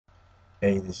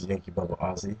Hey, this is Yankee Bubble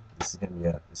Ozzy. This is gonna be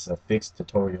a fixed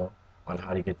tutorial on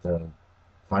how to get the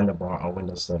Finderbar on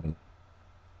Windows 7.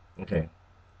 Okay,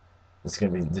 it's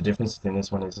gonna be the difference between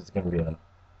this one is it's gonna be a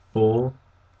full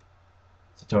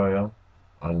tutorial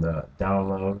on the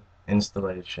download,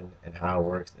 installation, and how it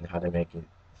works and how to make it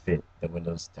fit the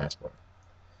Windows taskbar.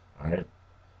 All right,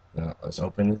 now let's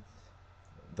open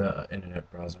the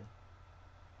internet browser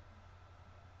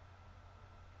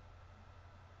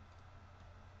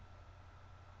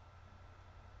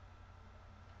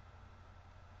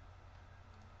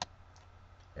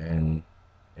and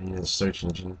in the search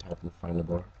engine type in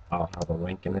Finderbar. I'll have a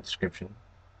link in the description.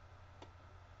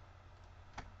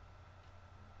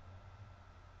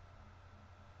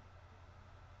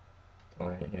 All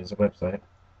right, here's the website.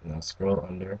 Now scroll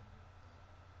under.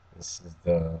 This is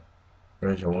the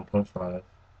version 1.5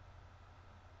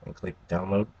 and click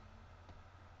download.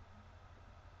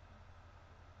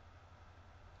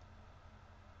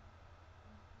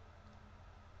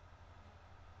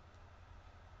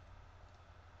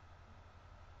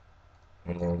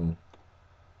 And then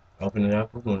open it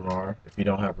up with WinRar. If you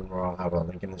don't have WinRar, I'll have a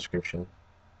link in the description.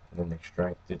 And then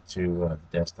extract it to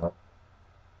the desktop.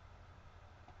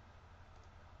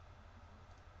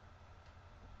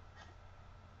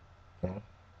 Okay.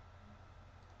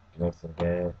 Connect to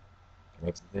that.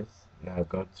 Connect to this. Now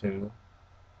go to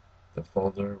the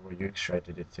folder where you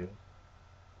extracted it to.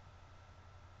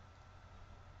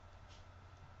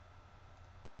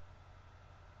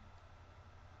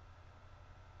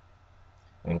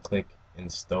 And click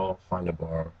install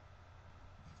Finderbar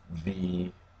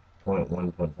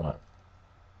v.1.5.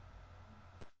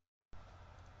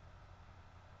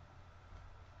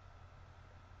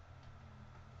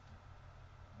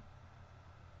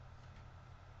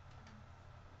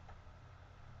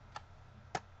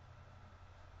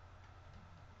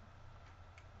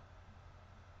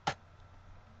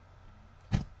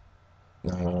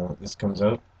 Now this comes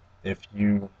up. If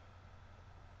you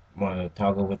want to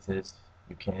toggle with this,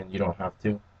 you can. You don't have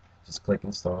to. Just click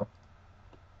install.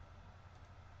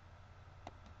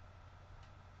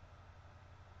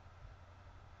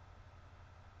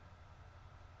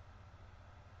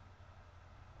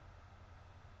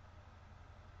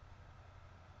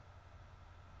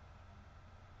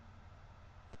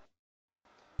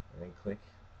 And then click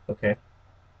OK.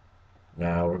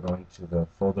 Now we're going to the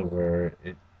folder where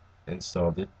it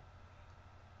installed it.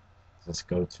 Let's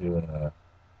go to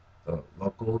the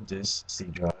local disk C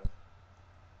drive.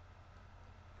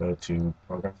 Go to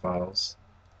Program Files,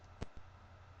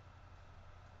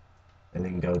 and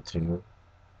then go to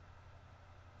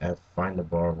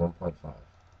Finderbar 1.5.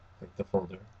 Click the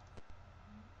folder,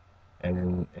 and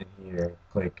then in here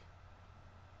click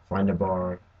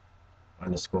Finderbar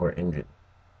underscore engine.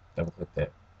 Double click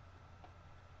that.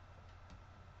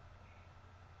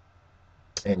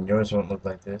 And yours won't look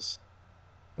like this,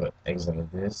 but exit out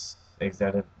of this, exit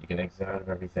out of, you can exit out of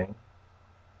everything.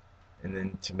 And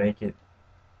then to make it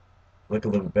look a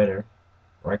little better,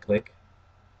 right click,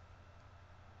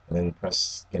 and then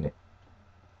press skin it.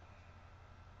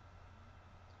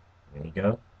 There you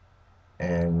go.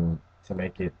 And to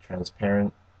make it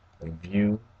transparent, like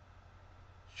view,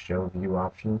 show view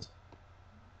options,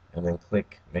 and then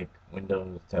click make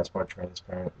Windows taskbar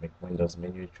transparent, make Windows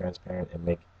menu transparent, and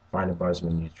make Finderbar's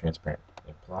menu transparent.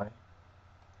 Apply,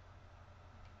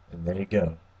 and there you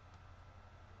go.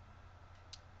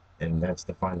 And that's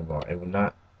the Finderbar. It will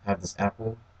not have this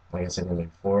apple, like I said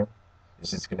before.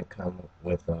 It's just gonna come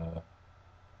with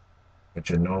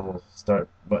your normal start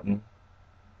button.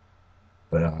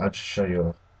 But I'll just show you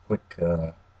a quick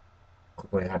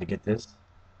way how to get this.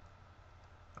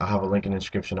 I'll have a link in the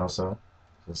description also.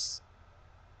 Just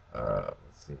let's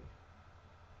see.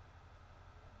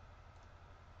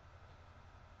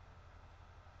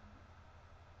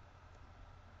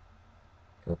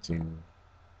 Go to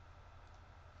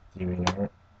WinRar.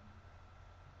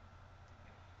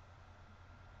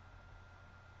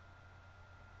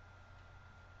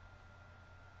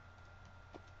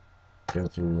 Go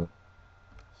to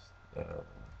uh,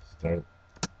 start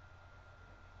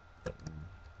button.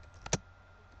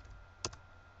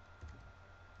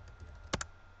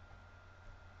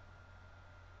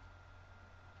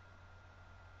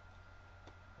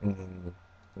 And then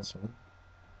this one.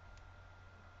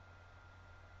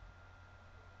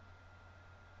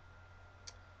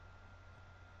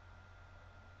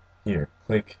 Here,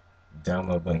 click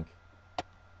download link.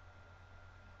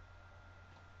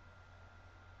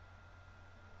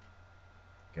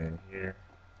 Go here.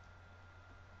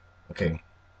 Okay,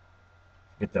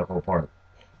 get that whole part.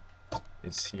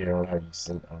 It's here on how you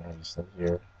send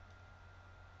here.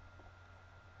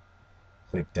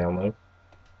 Click download.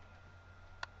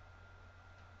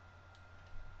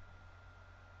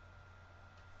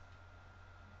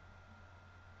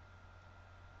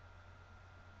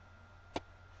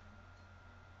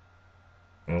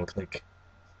 click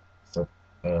so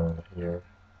here.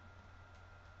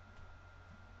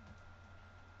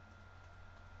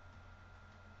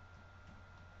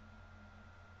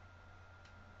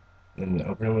 Then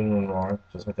open it with WinRar,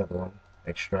 just like the other one.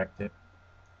 Extract it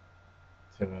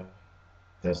to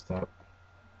desktop.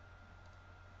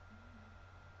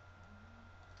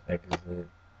 Exit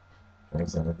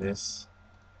out of this.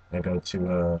 And go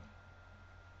to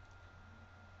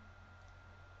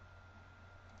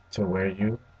where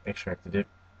you extracted it.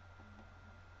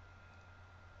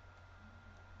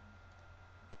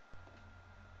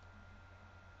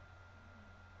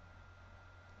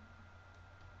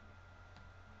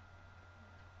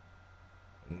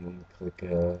 And then click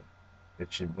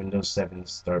it should Windows 7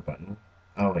 start button.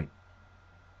 Oh wait.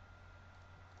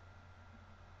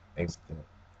 Exit.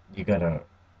 You gotta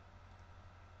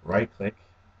right click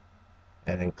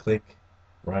and then click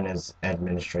run as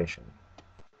administration.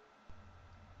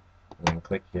 And then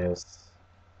click yes.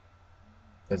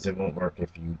 Because it won't work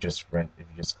if you just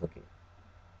click it.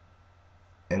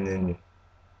 And then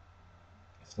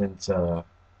since I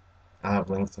have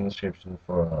links in the description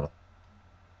for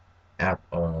app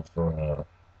for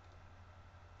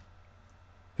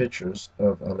pictures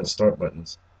of the start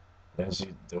buttons. As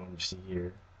you the one you see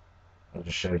here, I'll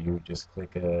just show you. Just click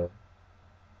let's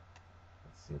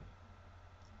see,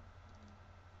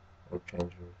 orb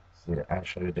changer. See, I'll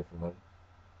show you a different one.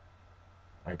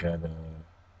 I got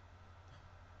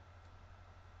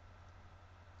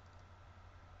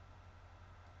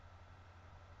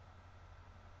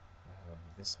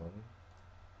this one.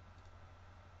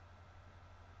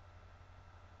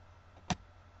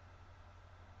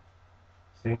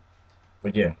 See,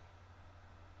 but yeah,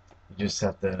 you just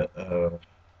have to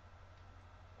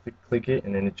click it,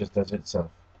 and then it just does it itself.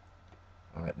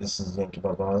 Alright, this is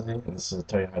Ozzy, and this is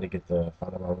tell you how to get the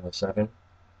Finderbar Windows 7.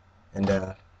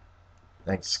 And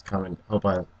thanks, comment. Hope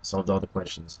I solved all the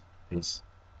questions. Peace.